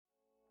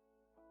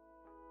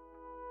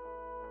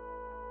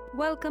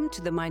Welcome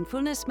to the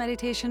Mindfulness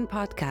Meditation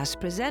Podcast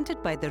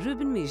presented by the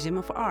Rubin Museum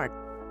of Art.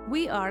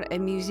 We are a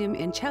museum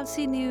in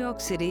Chelsea, New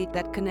York City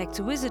that connects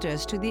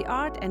visitors to the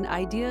art and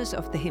ideas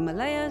of the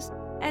Himalayas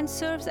and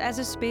serves as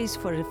a space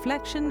for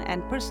reflection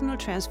and personal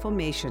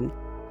transformation.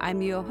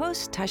 I'm your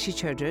host, Tashi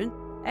Chudran.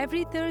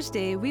 Every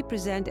Thursday, we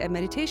present a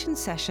meditation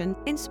session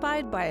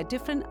inspired by a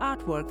different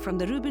artwork from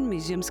the Rubin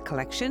Museum's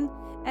collection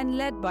and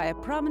led by a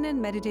prominent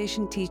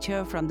meditation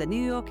teacher from the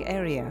New York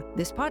area.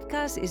 This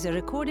podcast is a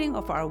recording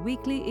of our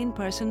weekly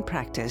in-person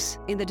practice.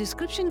 In the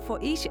description for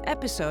each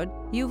episode,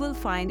 you will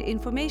find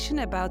information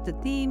about the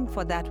theme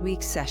for that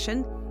week's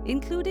session,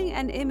 including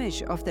an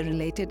image of the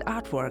related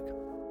artwork.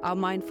 Our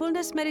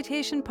Mindfulness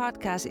Meditation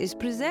Podcast is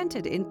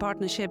presented in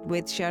partnership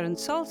with Sharon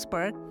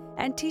Salzberg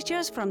and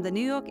teachers from the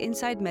New York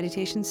Insight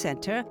Meditation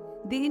Center,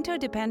 the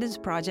Interdependence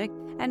Project,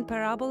 and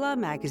Parabola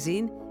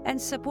Magazine, and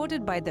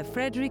supported by the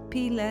Frederick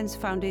P. Lenz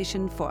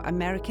Foundation for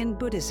American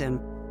Buddhism.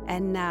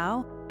 And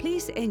now,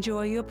 please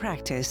enjoy your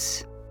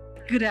practice.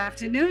 Good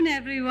afternoon,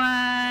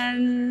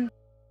 everyone.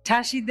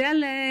 Tashi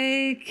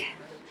Delek.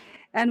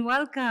 And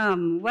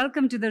welcome.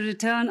 Welcome to the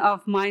return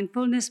of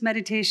Mindfulness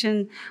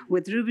Meditation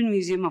with Rubin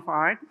Museum of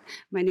Art.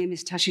 My name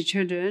is Tashi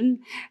Chudran,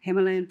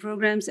 Himalayan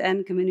Programs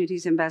and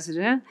Communities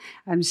Ambassador.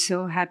 I'm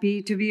so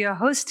happy to be your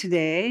host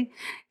today.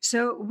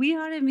 So we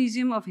are a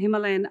museum of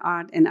Himalayan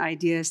art and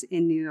ideas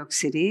in New York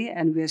City,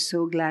 and we're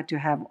so glad to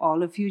have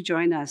all of you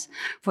join us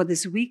for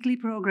this weekly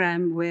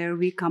program where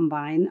we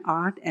combine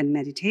art and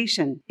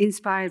meditation.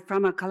 Inspired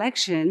from a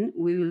collection,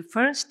 we will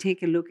first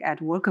take a look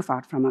at work of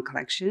art from a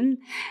collection.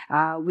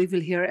 We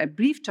will hear a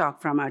brief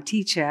talk from our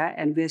teacher,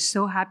 and we're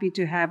so happy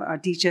to have our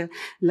teacher,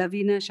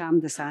 Lavina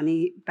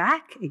Shamdasani,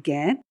 back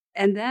again.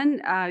 And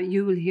then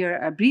you will hear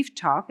a brief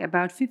talk,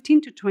 about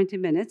 15 to 20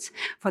 minutes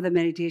for the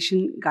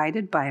meditation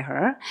guided by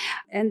her.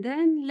 And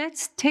then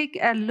let's take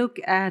a look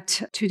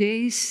at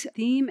today's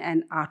theme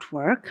and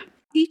artwork.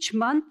 Each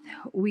month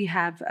we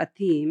have a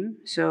theme,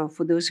 so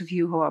for those of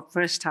you who are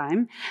first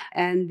time,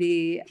 and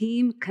the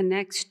theme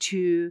connects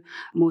to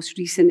most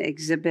recent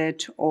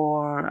exhibit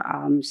or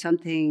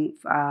something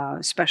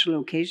special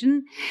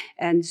occasion.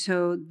 And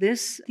so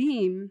this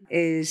theme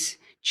is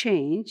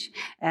change,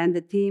 and the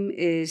theme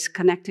is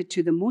connected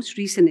to the most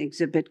recent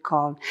exhibit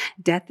called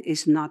Death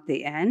is Not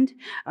the End,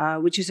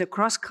 which is a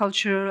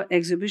cross-cultural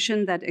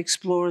exhibition that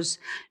explores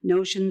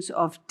notions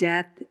of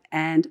death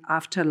and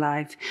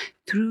afterlife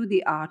through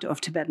the art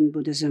of Tibetan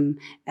Buddhism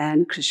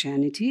and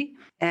Christianity.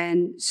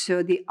 And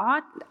so the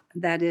art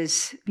that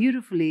is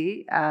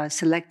beautifully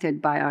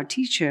selected by our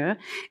teacher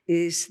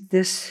is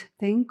this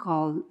thing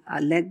called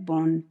a leg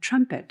bone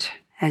trumpet,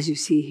 as you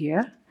see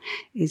here.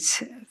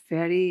 It's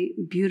very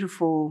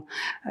beautiful,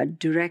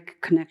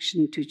 direct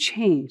connection to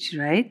change,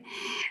 right?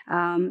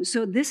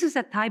 So this is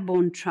a thigh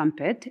bone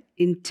trumpet.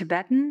 In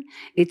Tibetan,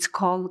 it's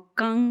called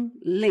kang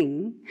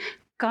ling.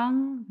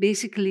 Kang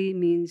basically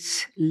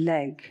means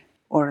leg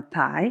or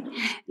thigh.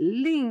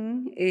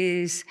 Ling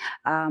is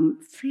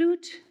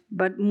flute,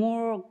 but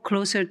more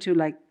closer to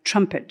like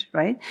trumpet,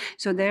 right?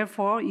 So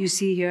therefore, you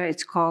see here,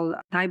 it's called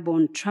thigh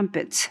bone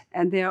trumpets.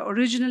 And they are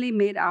originally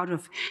made out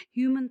of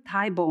human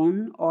thigh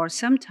bone or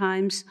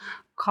sometimes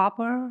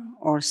copper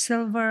or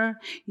silver,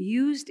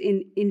 used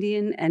in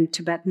Indian and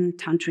Tibetan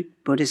Tantric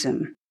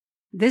Buddhism.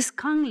 This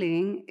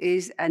kangling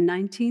is a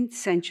 19th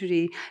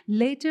century,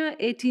 later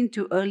 18th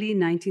to early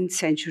 19th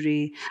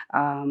century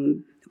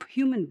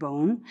human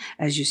bone,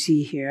 as you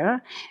see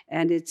here.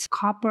 And it's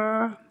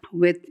copper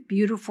with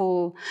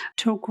beautiful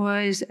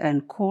turquoise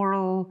and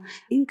coral,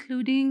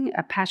 including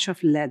a patch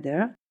of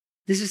leather.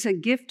 This is a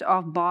gift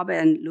of Bob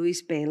and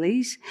Louise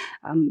Bailey's.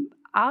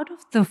 Out of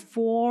the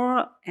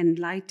 4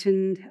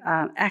 enlightened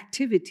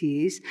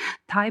activities,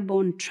 thigh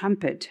bone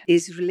trumpet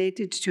is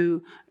related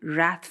to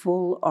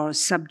wrathful or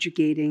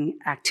subjugating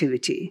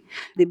activity.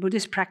 The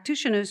Buddhist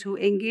practitioners who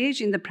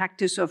engage in the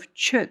practice of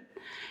chut,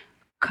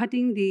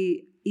 cutting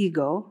the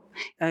ego,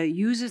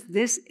 uses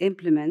this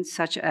implement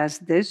such as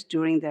this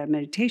during their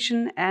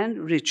meditation and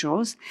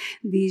rituals.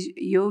 These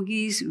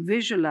yogis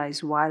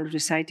visualize while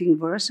reciting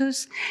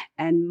verses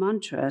and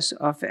mantras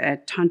of a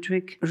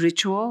tantric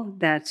ritual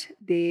that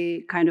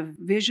they kind of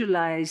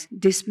visualize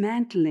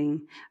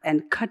dismantling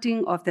and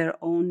cutting of their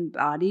own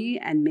body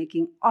and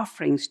making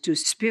offerings to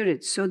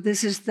spirits. So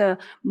this is the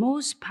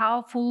most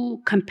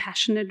powerful,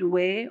 compassionate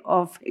way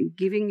of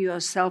giving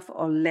yourself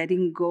or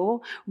letting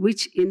go,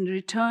 which in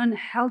return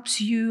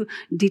helps you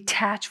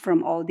detach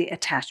from all the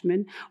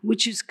attachment,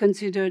 which is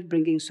considered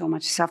bringing so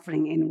much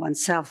suffering in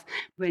oneself.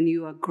 When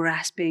you are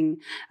grasping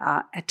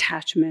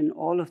attachment,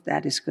 all of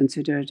that is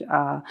considered,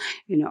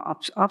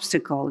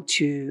 obstacle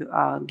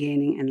to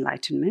gaining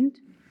enlightenment.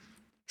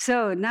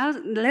 So now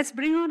let's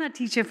bring on our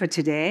teacher for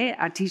today.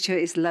 Our teacher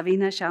is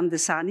Lavina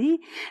Shamdasani.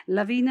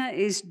 Lavina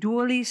is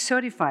dually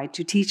certified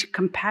to teach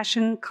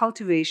Compassion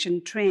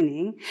Cultivation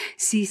Training,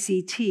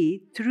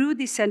 CCT, through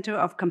the Center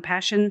of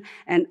Compassion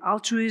and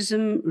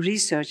Altruism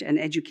Research and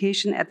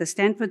Education at the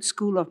Stanford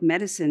School of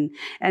Medicine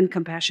and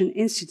Compassion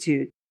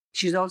Institute.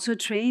 She's also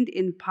trained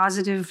in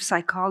positive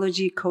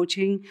psychology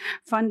coaching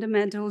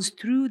fundamentals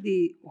through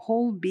the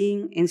Whole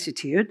Being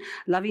Institute.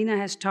 Lavina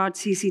has taught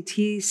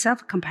CCT,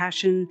 self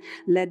compassion,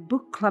 led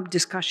book club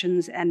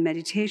discussions and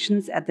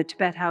meditations at the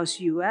Tibet House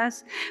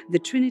US, the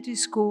Trinity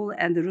School,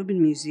 and the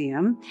Rubin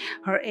Museum.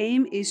 Her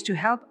aim is to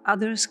help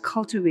others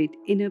cultivate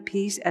inner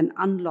peace and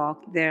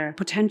unlock their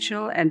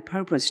potential and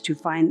purpose to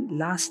find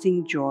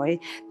lasting joy.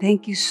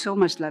 Thank you so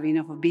much,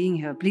 Lavina, for being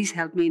here. Please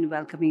help me in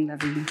welcoming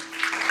Lavina.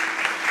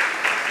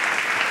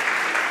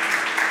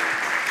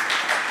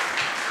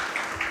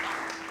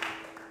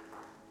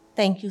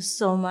 Thank you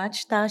so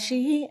much,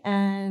 Tashi,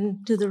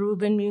 and to the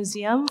Rubin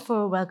Museum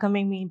for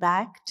welcoming me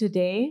back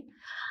today.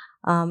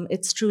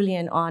 It's truly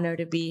an honor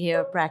to be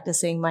here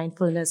practicing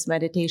mindfulness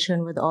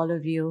meditation with all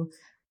of you.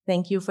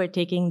 Thank you for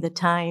taking the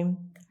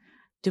time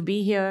to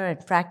be here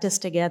and practice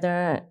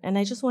together. And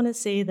I just want to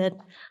say that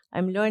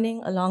I'm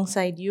learning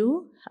alongside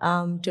you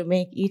to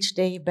make each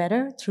day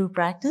better through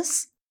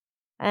practice.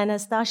 And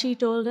as Tashi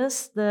told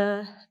us,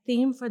 the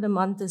theme for the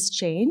month is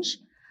change.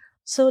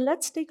 So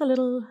let's take a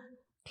little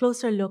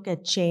closer look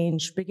at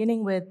change,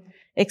 beginning with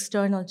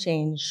external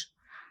change,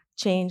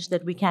 change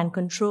that we can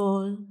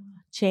control,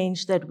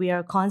 change that we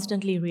are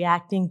constantly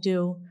reacting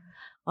to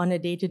on a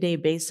day-to-day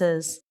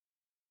basis,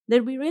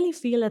 that we really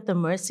feel at the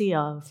mercy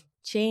of.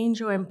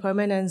 Change or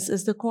impermanence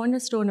is the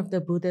cornerstone of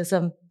the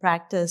Buddhism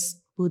practice,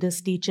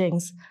 Buddhist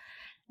teachings.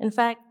 In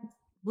fact,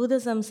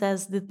 Buddhism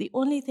says that the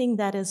only thing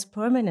that is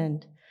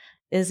permanent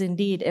is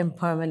indeed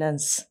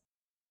impermanence.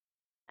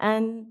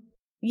 And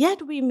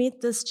yet we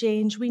meet this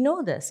change. We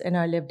know this in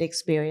our lived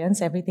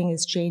experience. Everything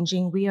is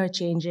changing. We are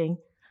changing.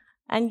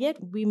 And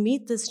yet we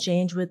meet this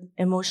change with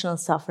emotional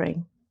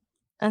suffering.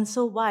 And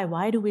so why?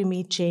 Why do we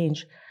meet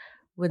change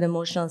with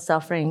emotional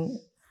suffering?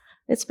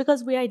 It's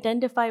because we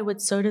identify with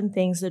certain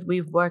things that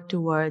we've worked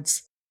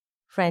towards,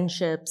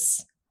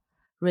 friendships,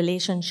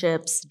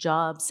 relationships,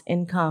 jobs,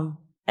 income,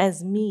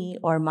 as me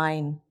or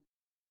mine.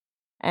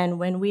 And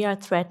when we are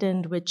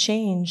threatened with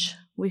change,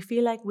 we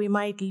feel like we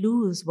might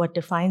lose what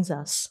defines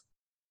us.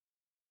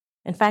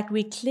 In fact,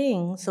 we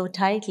cling so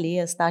tightly,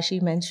 as Tashi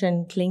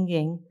mentioned,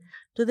 clinging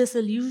to this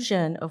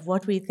illusion of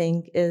what we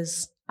think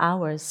is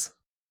ours.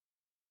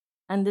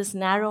 And this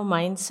narrow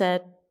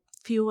mindset,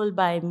 fueled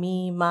by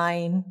me,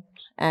 mine,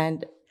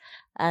 and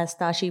as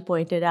Tashi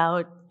pointed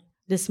out,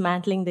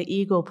 dismantling the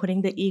ego,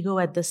 putting the ego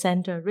at the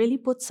center, really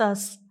puts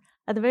us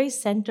at the very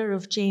center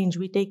of change.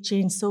 We take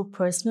change so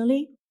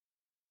personally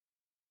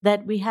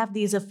that we have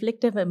these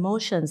afflictive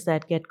emotions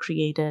that get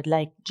created,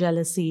 like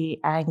jealousy,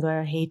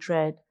 anger,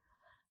 hatred,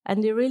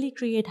 and they really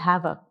create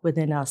havoc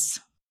within us.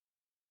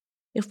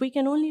 If we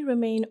can only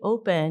remain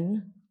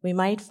open, we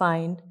might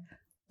find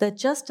that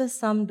just as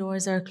some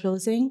doors are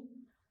closing,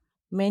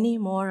 many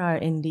more are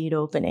indeed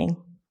opening.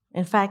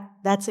 In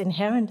fact, that's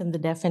inherent in the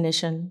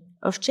definition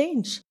of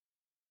change.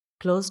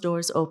 Closed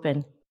doors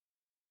open.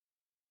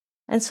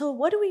 And so,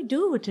 what do we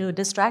do to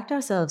distract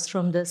ourselves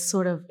from this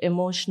sort of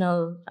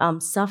emotional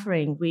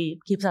suffering? We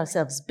keep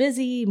ourselves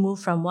busy, move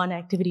from one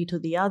activity to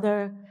the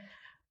other.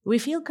 We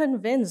feel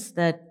convinced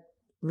that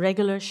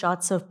regular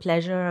shots of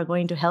pleasure are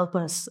going to help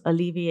us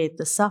alleviate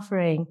the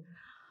suffering,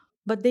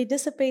 but they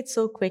dissipate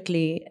so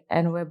quickly,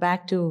 and we're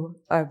back to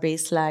our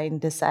baseline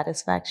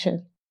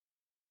dissatisfaction.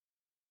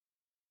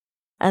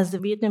 As the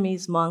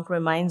Vietnamese monk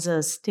reminds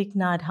us, Thich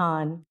Nhat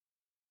Hanh,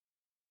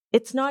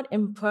 it's not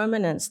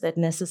impermanence that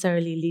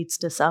necessarily leads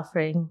to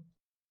suffering.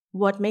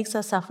 What makes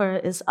us suffer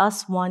is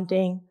us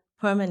wanting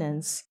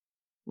permanence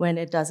when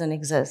it doesn't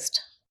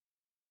exist.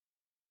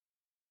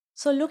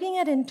 So, looking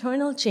at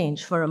internal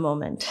change for a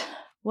moment,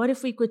 what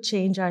if we could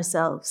change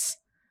ourselves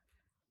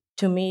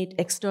to meet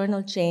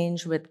external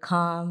change with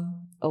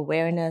calm,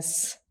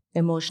 awareness,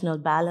 emotional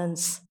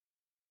balance?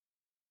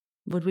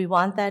 Would we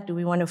want that? Do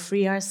we want to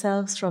free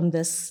ourselves from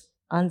this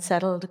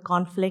unsettled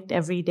conflict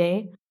every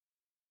day?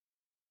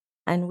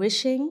 And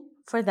wishing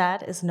for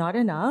that is not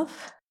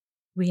enough.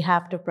 We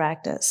have to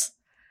practice.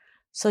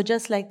 So,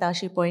 just like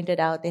Tashi pointed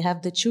out, they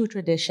have the Chu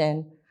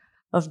tradition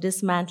of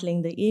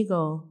dismantling the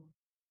ego,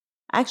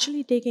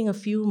 actually taking a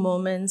few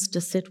moments to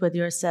sit with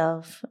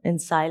yourself in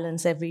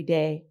silence every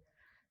day,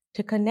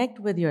 to connect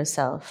with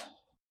yourself,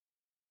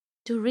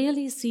 to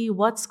really see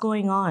what's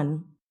going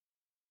on.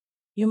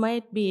 You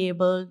might be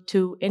able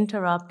to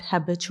interrupt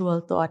habitual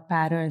thought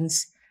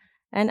patterns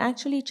and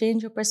actually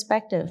change your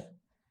perspective,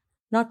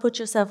 not put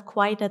yourself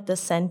quite at the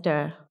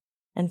center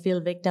and feel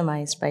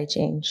victimized by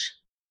change.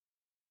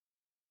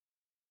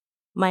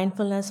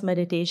 Mindfulness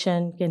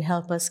meditation can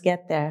help us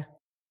get there,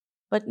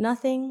 but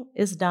nothing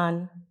is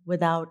done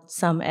without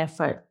some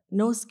effort.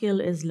 No skill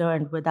is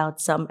learned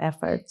without some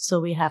effort, so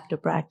we have to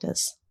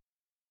practice.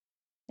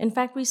 In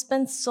fact, we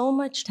spend so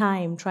much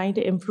time trying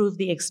to improve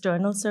the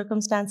external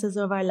circumstances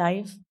of our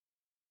life,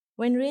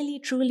 when really,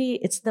 truly,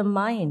 it's the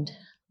mind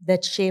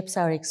that shapes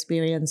our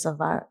experience of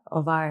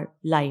our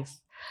life.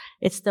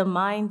 It's the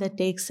mind that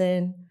takes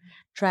in,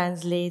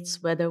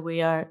 translates whether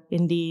we are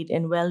indeed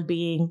in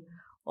well-being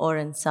or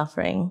in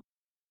suffering.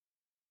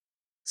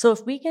 So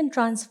if we can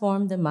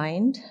transform the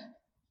mind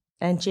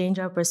and change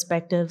our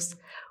perspectives,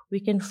 we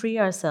can free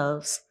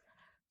ourselves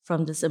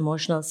from this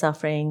emotional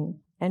suffering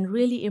and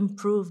really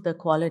improve the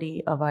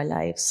quality of our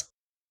lives.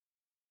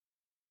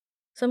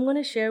 So, I'm going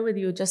to share with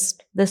you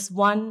just this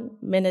 1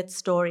 minute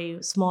story,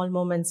 small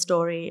moment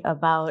story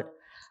about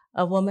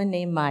a woman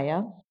named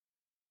Maya.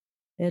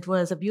 It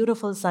was a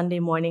beautiful Sunday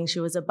morning. She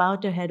was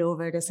about to head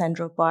over to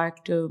Central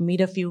Park to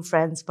meet a few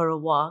friends for a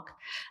walk,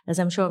 as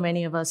I'm sure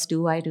many of us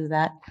do. I do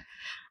that.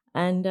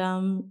 And,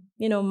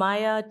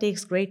 Maya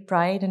takes great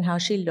pride in how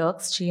she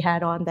looks. She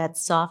had on that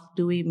soft,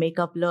 dewy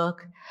makeup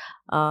look,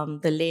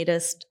 the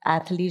latest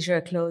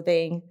athleisure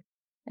clothing.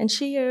 And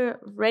she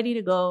ready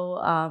to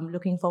go,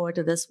 looking forward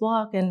to this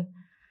walk. And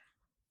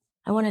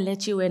I want to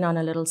let you in on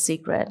a little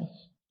secret.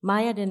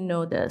 Maya didn't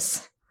know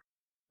this,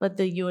 but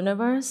the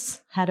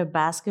universe had a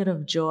basket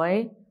of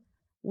joy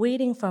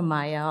waiting for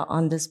Maya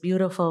on this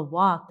beautiful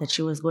walk that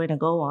she was going to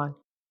go on.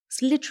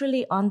 It's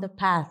literally on the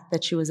path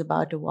that she was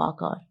about to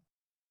walk on.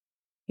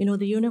 You know,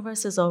 the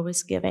universe is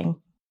always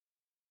giving.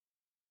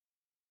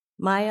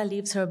 Maya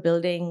leaves her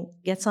building,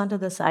 gets onto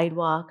the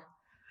sidewalk,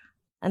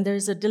 and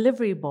there's a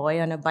delivery boy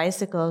on a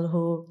bicycle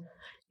who,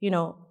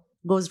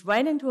 goes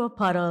right into a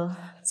puddle,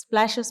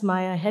 splashes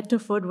Maya head to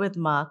foot with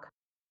muck,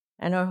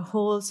 and her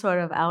whole sort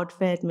of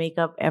outfit,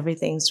 makeup,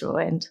 everything's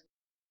ruined.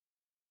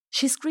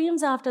 She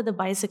screams after the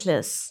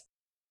bicyclist,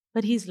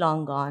 but he's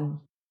long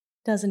gone,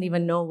 doesn't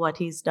even know what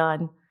he's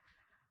done.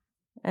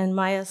 And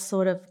Maya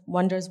sort of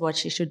wonders what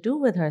she should do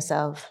with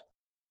herself.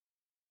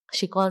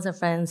 She calls her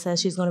friend, says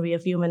she's going to be a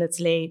few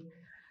minutes late,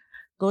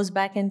 goes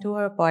back into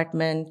her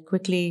apartment,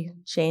 quickly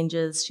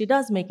changes. She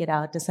does make it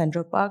out to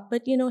Central Park,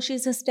 but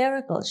she's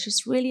hysterical.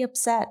 She's really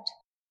upset.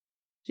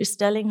 She's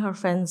telling her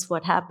friends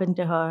what happened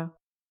to her.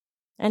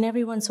 And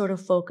everyone sort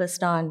of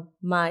focused on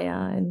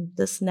Maya and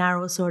this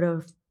narrow sort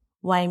of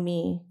why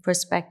me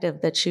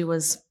perspective that she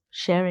was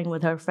sharing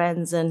with her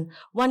friends. And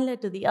one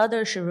led to the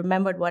other. She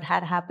remembered what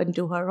had happened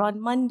to her on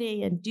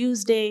Monday and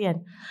Tuesday.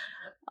 And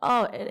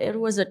it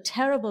was a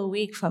terrible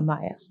week for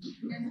Maya.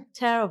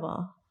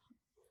 Terrible.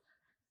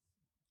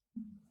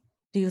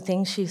 Do you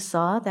think she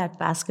saw that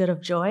basket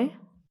of joy?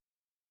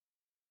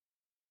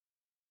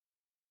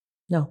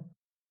 No,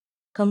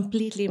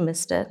 completely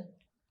missed it.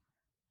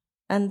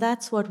 And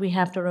that's what we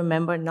have to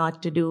remember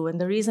not to do. And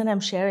the reason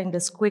I'm sharing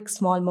this quick,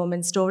 small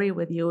moment story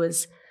with you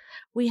is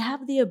we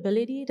have the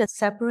ability to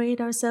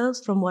separate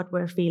ourselves from what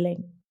we're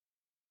feeling.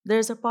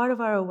 There's a part of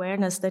our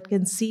awareness that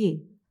can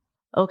see,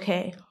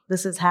 okay,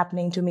 this is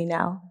happening to me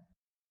now.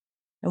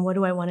 And what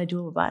do I want to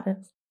do about it?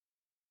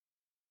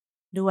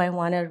 Do I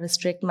want to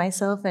restrict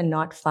myself and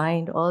not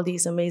find all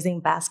these amazing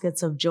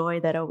baskets of joy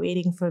that are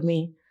waiting for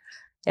me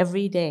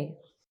every day?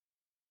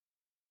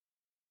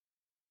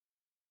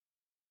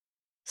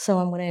 So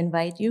I'm going to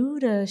invite you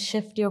to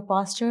shift your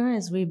posture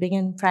as we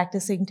begin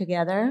practicing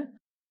together.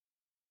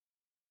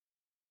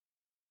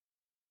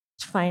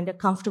 Find a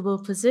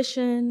comfortable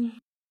position,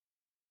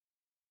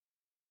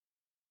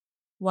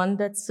 one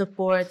that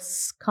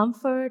supports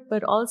comfort,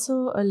 but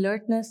also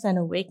alertness and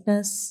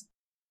awakeness.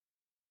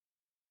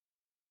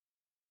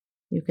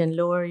 You can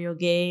lower your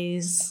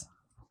gaze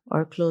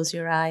or close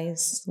your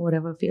eyes,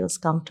 whatever feels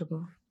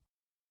comfortable.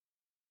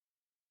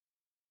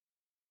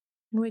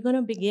 And we're going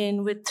to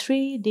begin with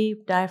 3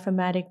 deep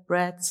diaphragmatic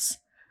breaths,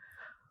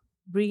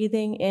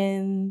 breathing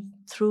in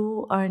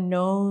through our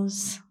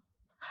nose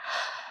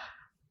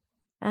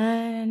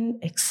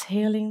and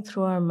exhaling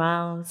through our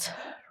mouth,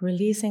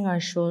 releasing our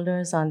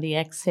shoulders on the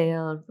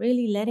exhale,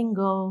 really letting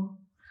go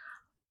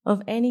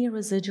of any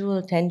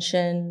residual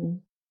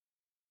tension,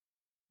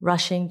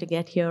 rushing to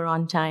get here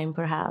on time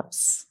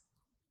perhaps.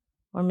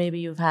 Or maybe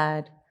you've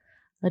had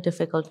a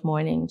difficult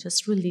morning,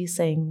 just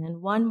releasing.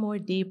 And one more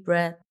deep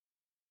breath,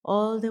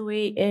 all the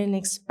way in,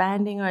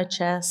 expanding our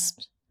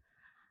chest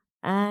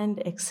and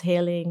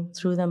exhaling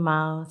through the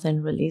mouth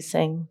and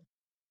releasing.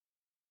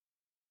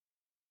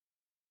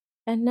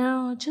 And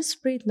now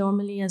just breathe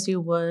normally as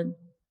you would,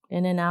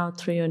 in and out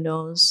through your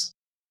nose.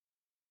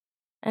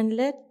 And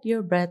let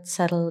your breath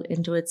settle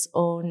into its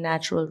own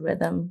natural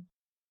rhythm.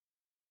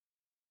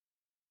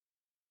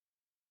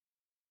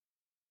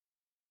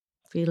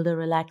 Feel the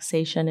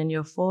relaxation in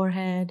your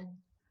forehead,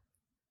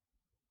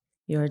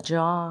 your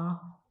jaw,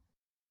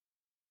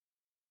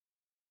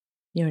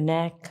 your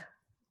neck.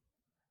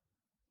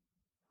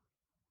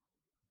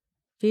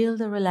 Feel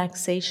the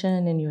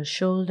relaxation in your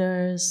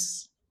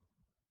shoulders,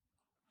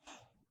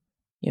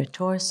 your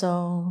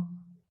torso,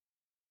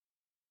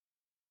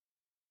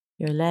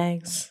 your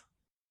legs.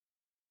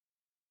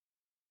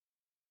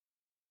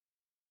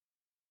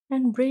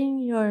 And bring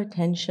your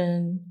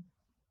attention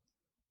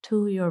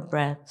to your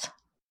breath.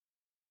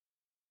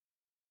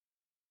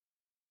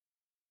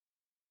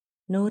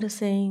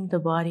 Noticing the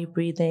body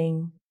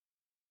breathing,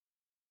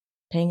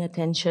 paying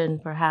attention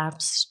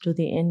perhaps to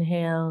the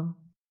inhale,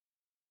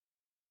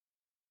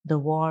 the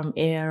warm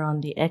air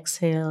on the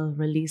exhale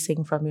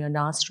releasing from your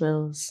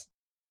nostrils.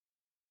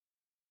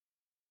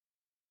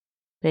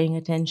 Paying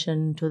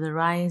attention to the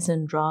rise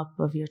and drop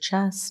of your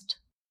chest.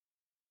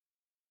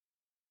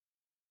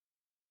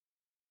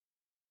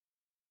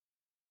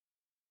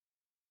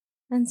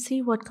 and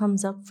see what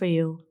comes up for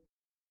you.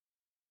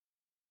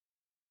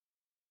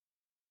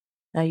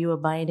 Are you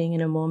abiding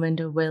in a moment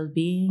of well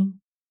being?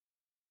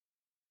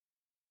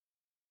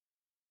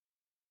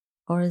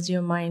 Or is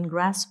your mind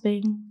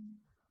grasping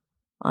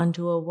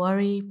onto a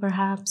worry,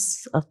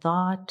 perhaps, a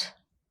thought,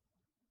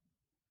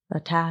 a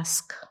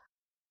task?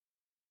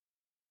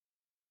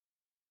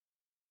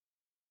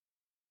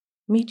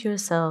 Meet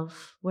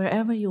yourself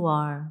wherever you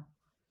are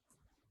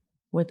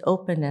with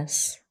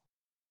openness,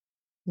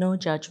 no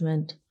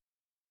judgment,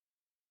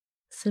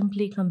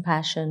 simply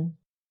compassion.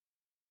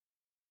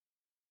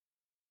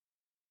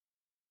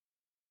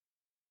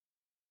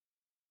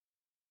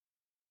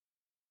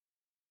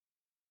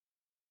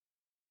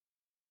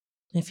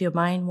 If your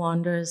mind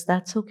wanders,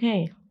 that's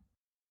okay.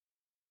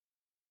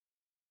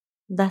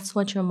 That's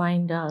what your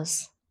mind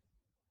does.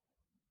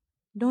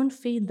 Don't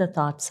feed the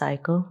thought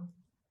cycle,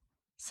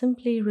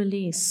 simply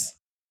release.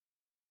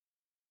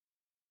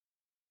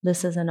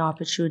 This is an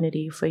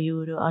opportunity for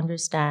you to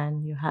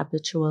understand your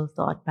habitual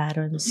thought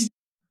patterns,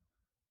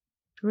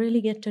 to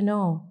really get to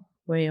know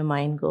where your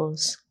mind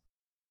goes.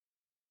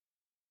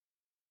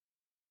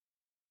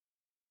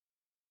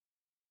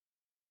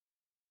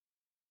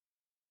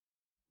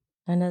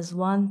 And as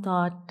one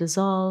thought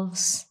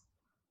dissolves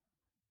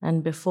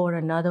and before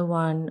another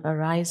one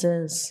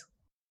arises,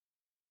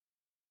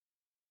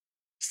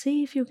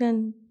 see if you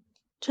can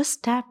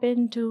just tap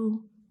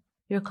into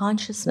your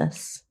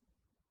consciousness,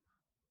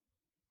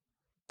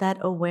 that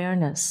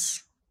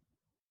awareness.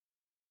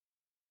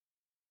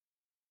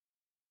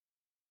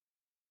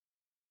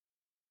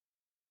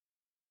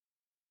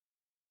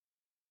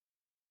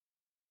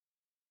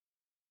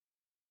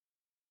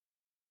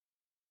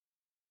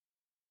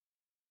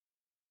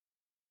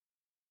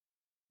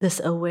 This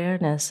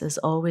awareness is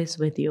always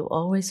with you,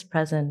 always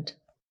present.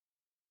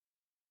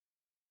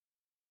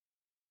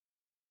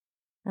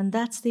 And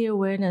that's the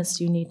awareness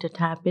you need to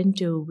tap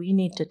into, we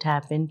need to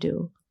tap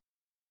into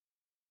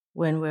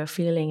when we're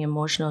feeling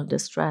emotional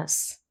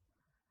distress,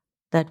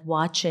 that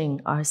watching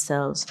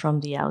ourselves from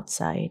the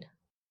outside.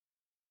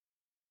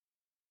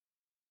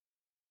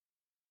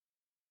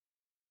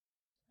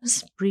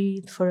 Just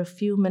breathe for a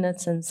few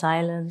minutes in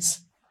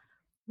silence,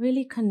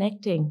 really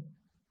connecting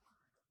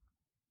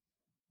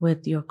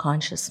with your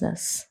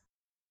consciousness.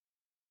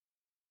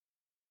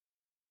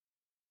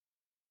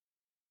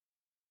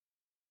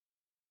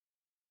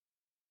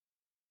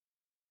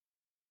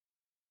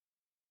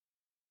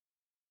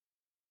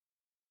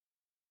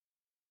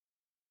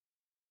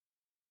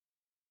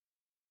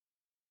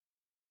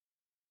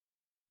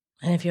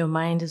 And if your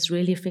mind is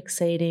really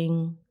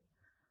fixating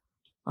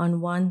on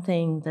one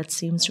thing that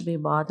seems to be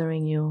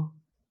bothering you,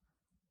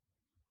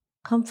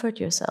 comfort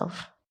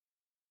yourself.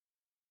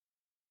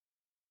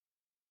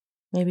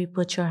 Maybe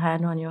put your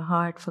hand on your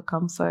heart for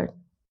comfort.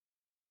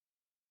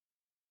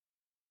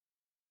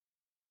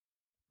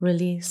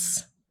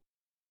 Release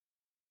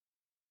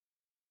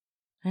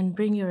and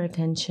bring your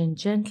attention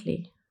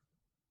gently,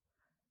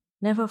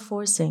 never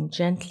forcing,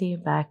 gently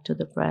back to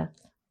the breath.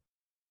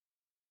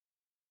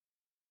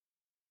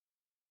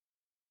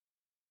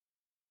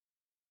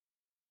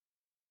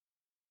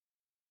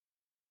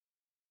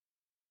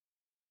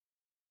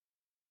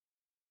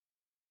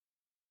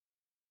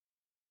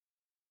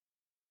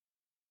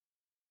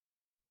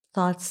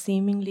 Thoughts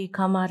seemingly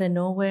come out of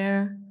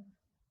nowhere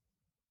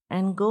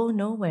and go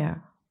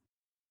nowhere.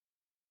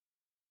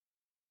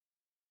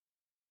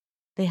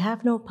 They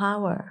have no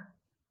power.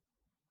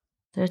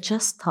 They're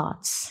just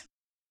thoughts.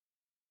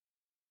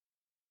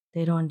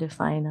 They don't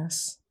define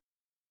us.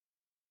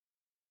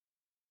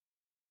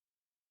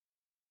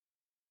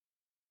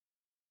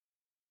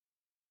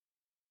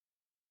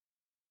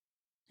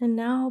 And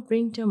now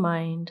bring to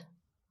mind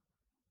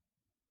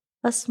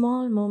a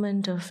small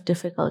moment of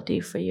difficulty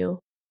for you.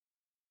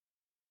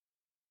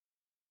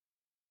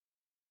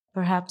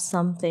 Perhaps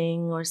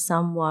something or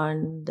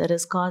someone that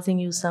is causing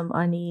you some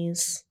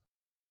unease,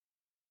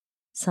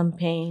 some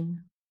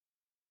pain.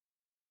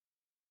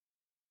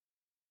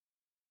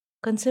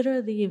 Consider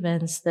the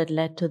events that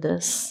led to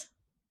this.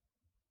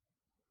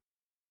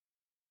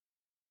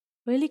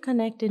 Really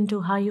connect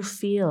into how you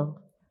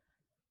feel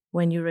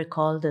when you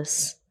recall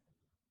this.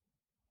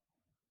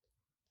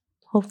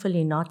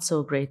 Hopefully, not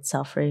so great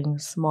suffering,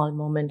 small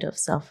moment of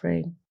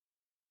suffering.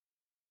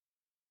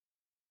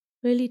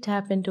 Really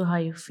tap into how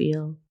you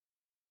feel.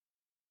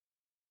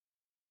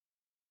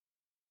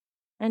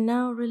 And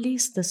now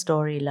release the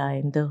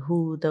storyline, the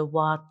who, the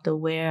what, the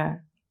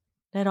where.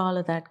 Let all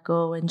of that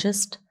go and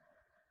just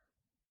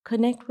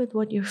connect with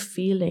what you're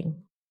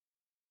feeling,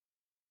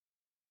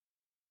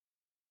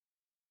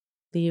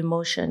 the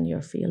emotion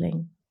you're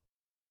feeling.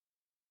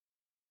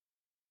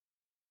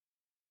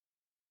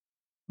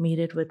 Meet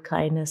it with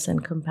kindness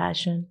and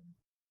compassion.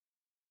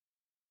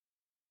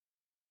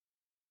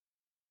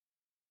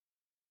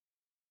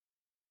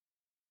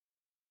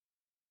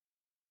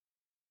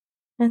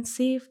 And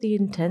see if the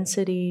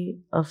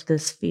intensity of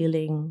this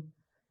feeling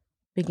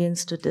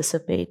begins to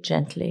dissipate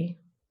gently.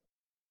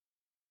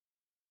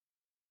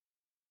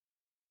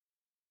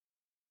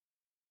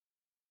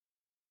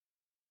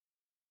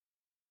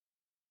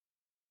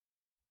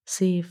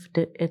 See if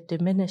it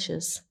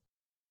diminishes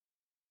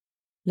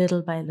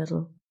little by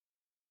little.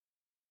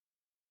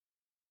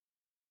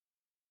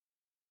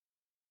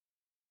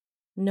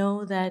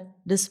 Know that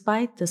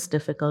despite this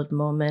difficult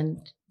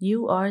moment,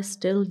 you are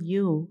still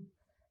you.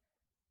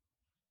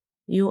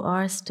 You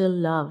are still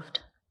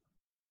loved.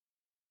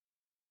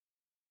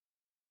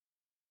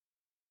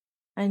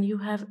 And you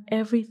have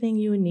everything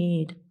you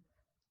need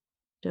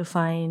to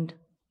find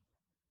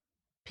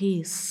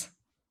peace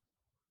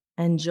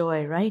and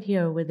joy right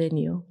here within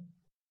you.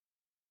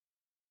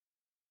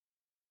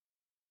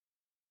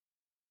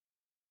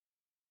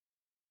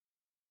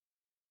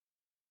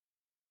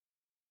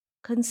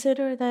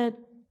 Consider that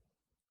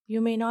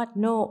you may not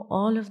know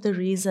all of the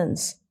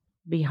reasons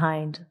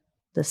behind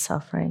the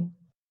suffering.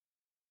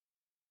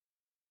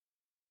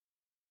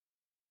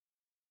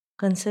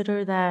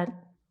 Consider that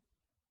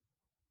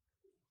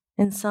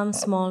in some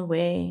small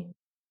way,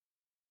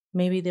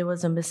 maybe there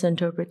was a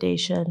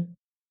misinterpretation.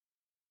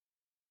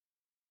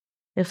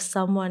 If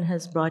someone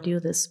has brought you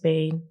this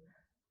pain,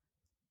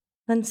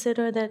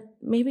 consider that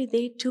maybe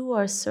they too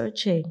are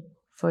searching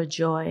for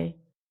joy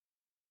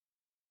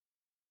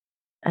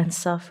and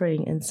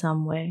suffering in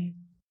some way.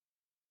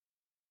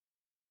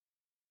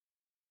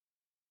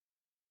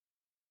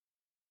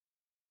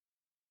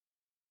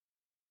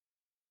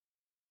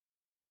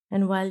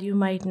 And while you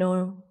might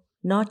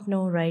not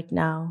know right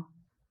now,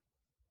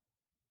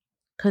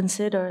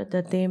 consider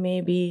that there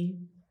may be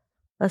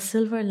a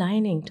silver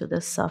lining to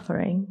this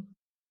suffering.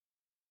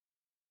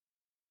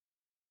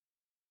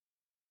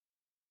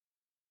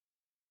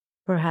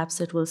 Perhaps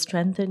it will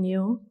strengthen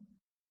you.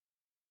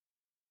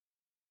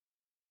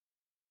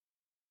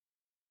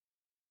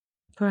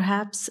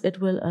 Perhaps it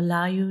will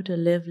allow you to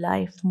live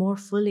life more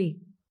fully.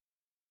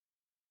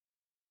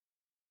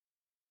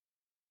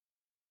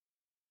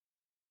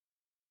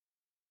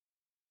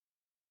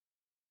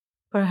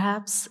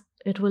 Perhaps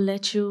it will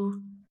let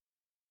you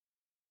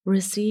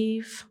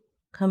receive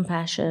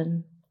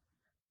compassion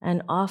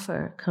and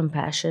offer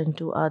compassion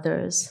to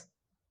others,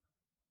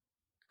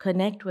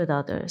 connect with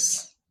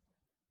others,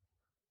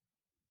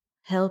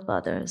 help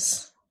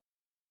others,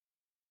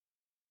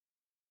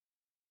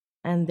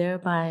 and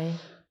thereby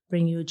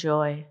bring you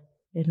joy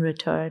in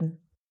return.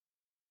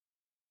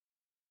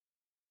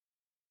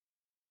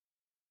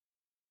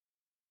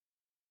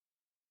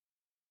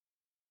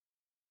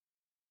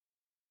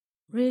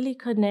 Really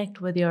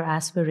connect with your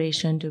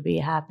aspiration to be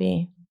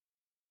happy,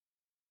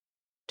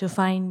 to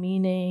find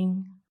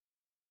meaning,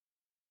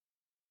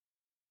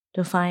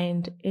 to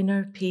find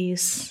inner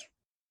peace,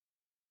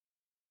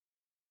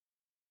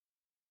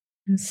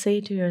 and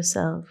say to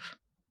yourself,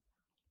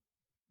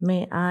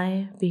 may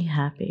I be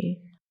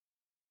happy.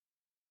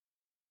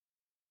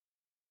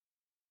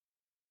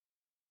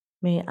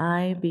 May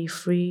I be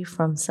free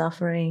from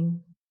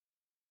suffering.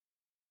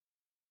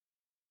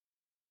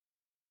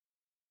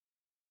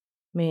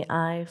 May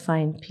I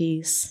find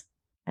peace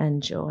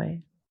and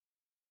joy.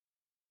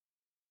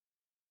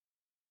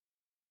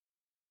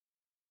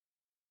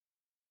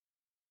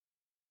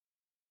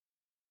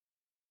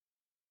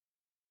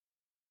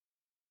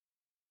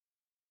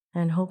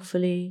 And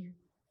hopefully,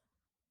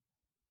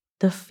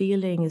 the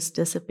feeling is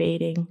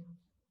dissipating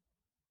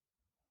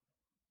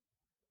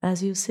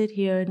as you sit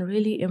here and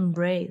really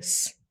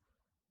embrace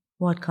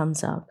what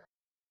comes up.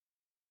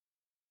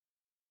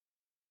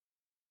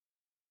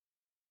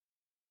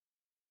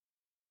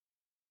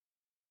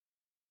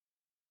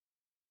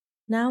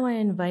 Now I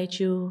invite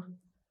you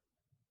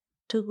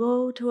to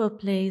go to a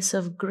place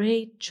of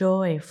great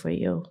joy for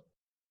you.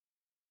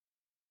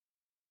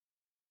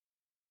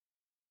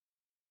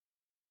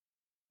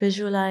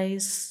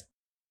 Visualize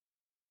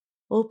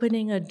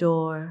opening a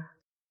door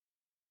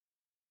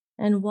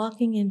and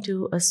walking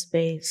into a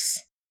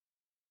space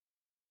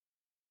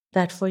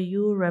that for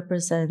you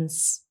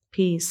represents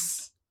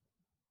peace,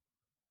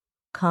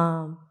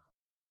 calm,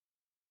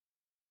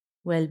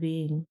 well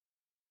being.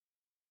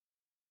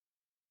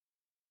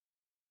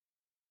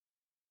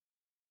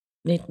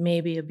 It may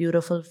be a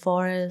beautiful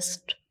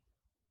forest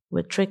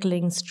with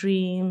trickling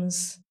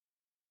streams,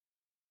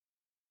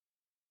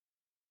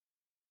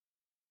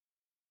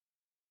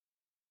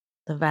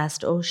 the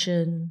vast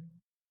ocean,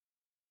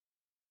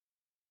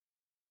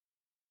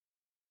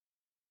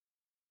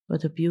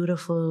 with a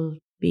beautiful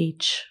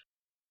beach.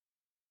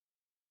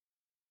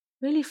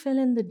 Really fill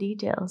in the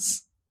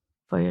details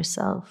for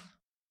yourself.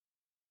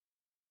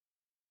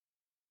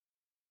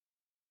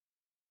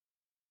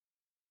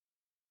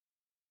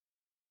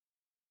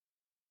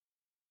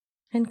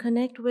 And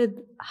connect with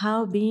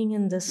how being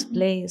in this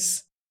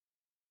place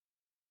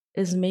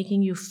is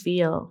making you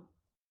feel.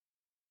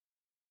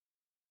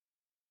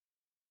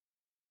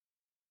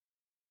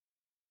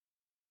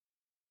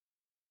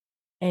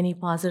 Any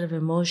positive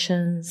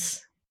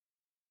emotions,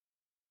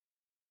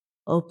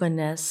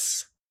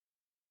 openness,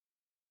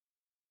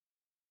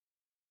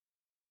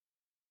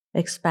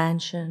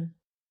 expansion.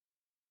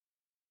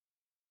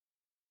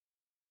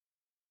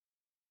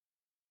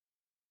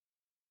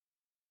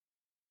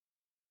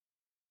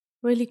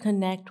 Really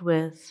connect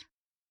with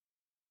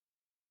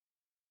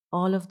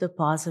all of the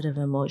positive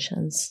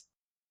emotions.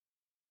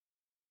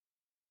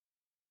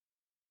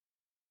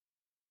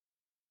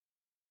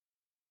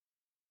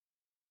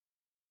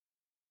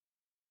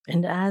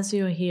 And as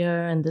you're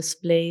here in this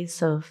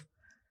place of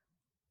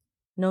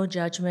no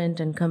judgment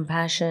and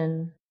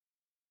compassion,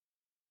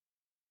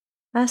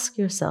 ask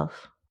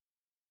yourself,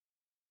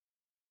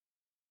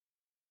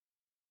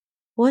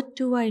 what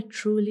do I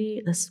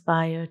truly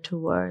aspire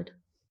toward?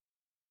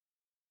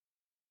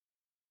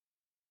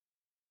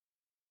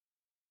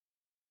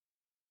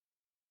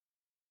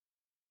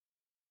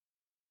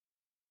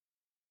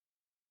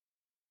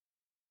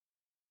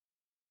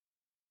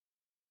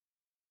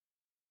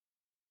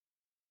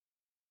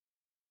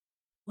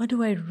 What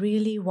do I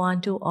really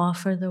want to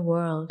offer the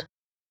world?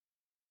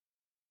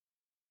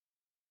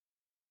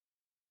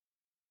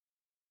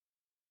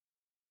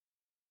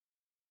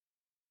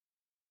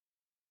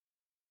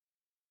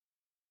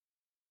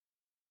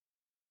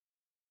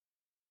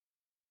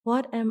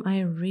 What am I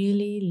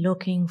really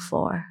looking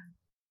for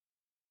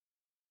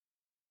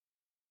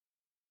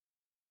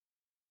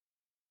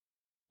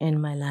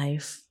in my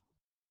life?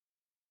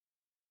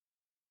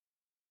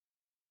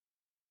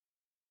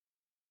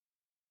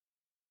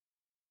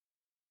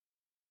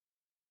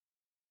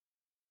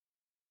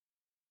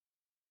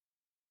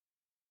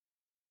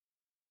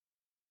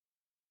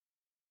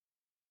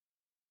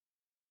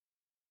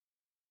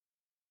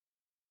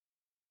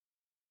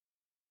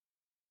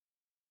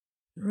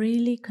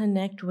 Really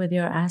connect with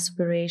your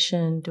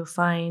aspiration to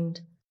find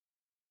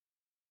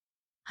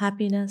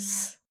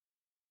happiness,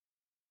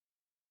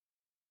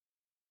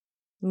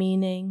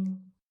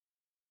 meaning,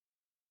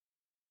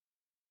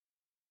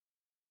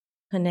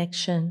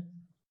 connection,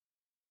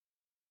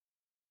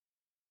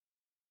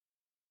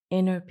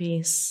 inner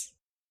peace,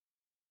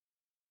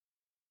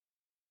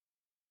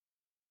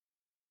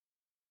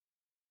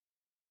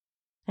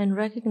 and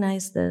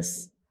recognize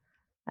this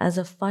as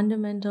a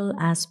fundamental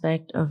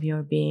aspect of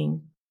your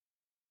being.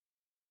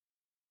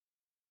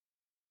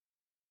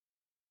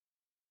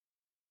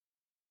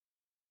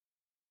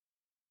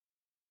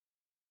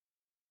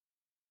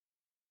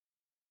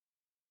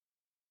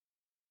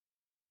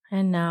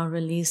 And now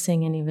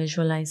releasing any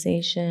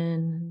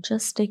visualization,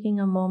 just taking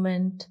a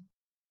moment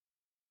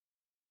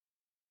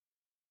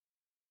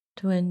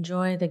to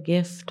enjoy the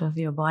gift of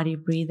your body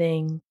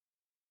breathing,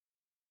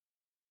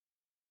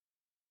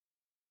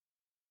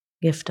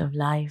 gift of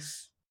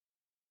life,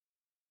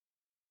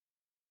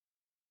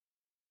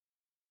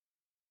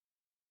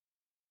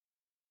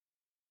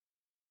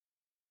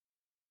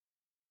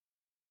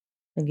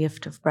 the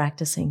gift of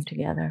practicing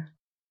together.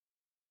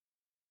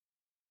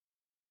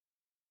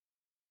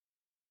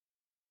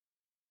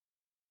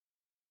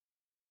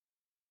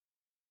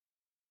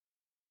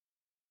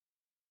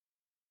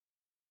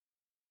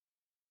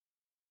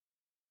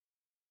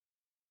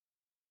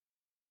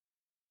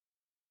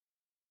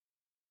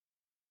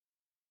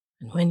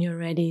 And when you're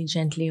ready,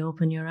 gently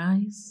open your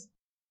eyes.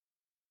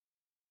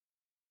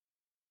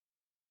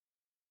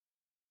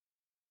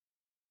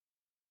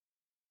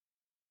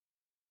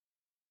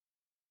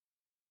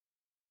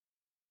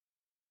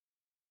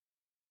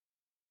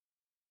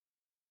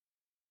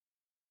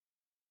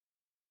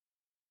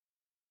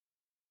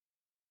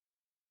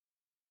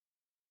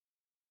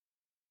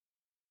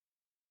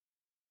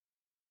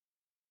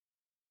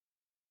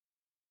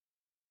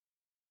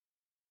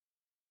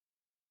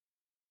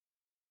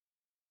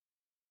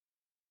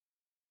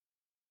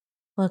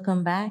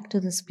 Welcome back to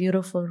this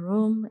beautiful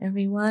room,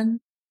 everyone.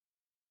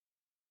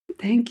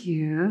 Thank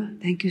you.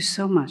 Thank you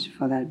so much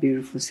for that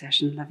beautiful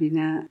session,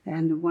 Lavina,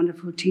 and a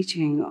wonderful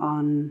teaching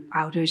on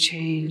outer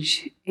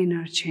change,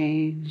 inner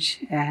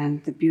change,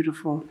 and the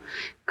beautiful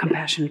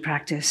compassion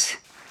practice.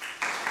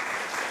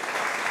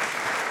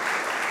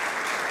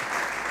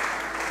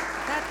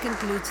 That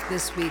concludes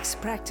this week's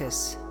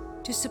practice.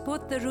 To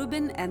support the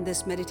Rubin and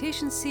this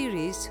meditation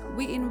series,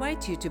 we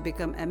invite you to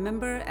become a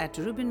member at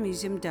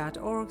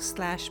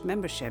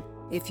rubinmuseum.org/membership.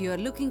 If you are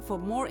looking for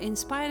more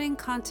inspiring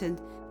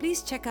content,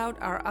 please check out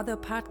our other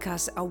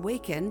podcast,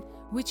 Awaken,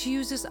 which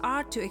uses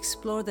art to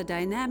explore the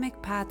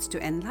dynamic paths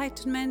to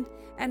enlightenment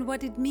and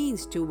what it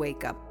means to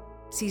wake up.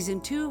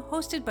 Season 2,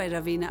 hosted by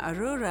Ravina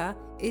Arora,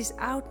 is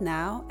out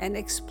now and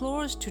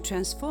explores the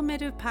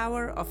transformative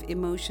power of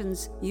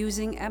emotions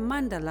using a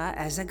mandala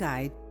as a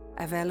guide.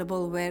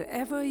 Available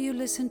wherever you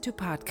listen to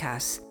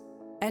podcasts.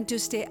 And to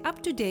stay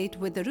up to date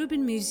with the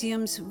Rubin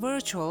Museum's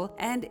virtual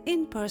and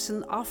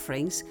in-person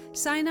offerings,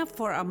 sign up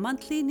for our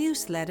monthly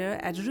newsletter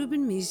at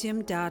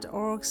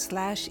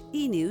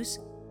rubinmuseum.org/enews.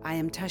 I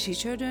am Tashi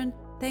Churdin.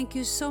 Thank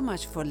you so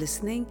much for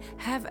listening.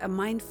 Have a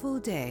mindful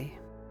day.